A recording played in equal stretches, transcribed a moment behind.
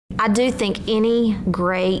I do think any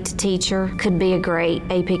great teacher could be a great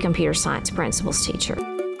AP Computer Science Principles teacher.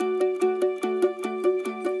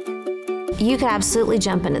 You could absolutely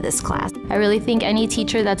jump into this class. I really think any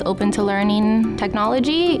teacher that's open to learning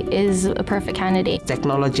technology is a perfect candidate.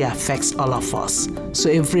 Technology affects all of us,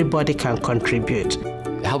 so everybody can contribute.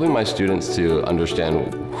 Helping my students to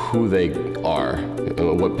understand who they are,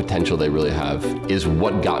 what potential they really have, is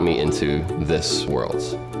what got me into this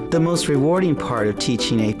world. The most rewarding part of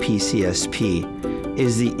teaching AP CSP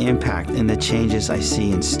is the impact and the changes I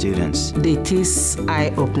see in students. It is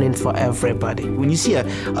eye-opening for everybody. When you see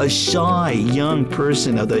a shy young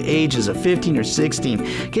person of the ages of 15 or 16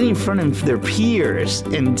 getting in front of their peers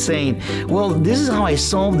and saying, well, this is how I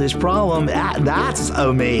solved this problem, that's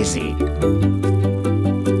amazing.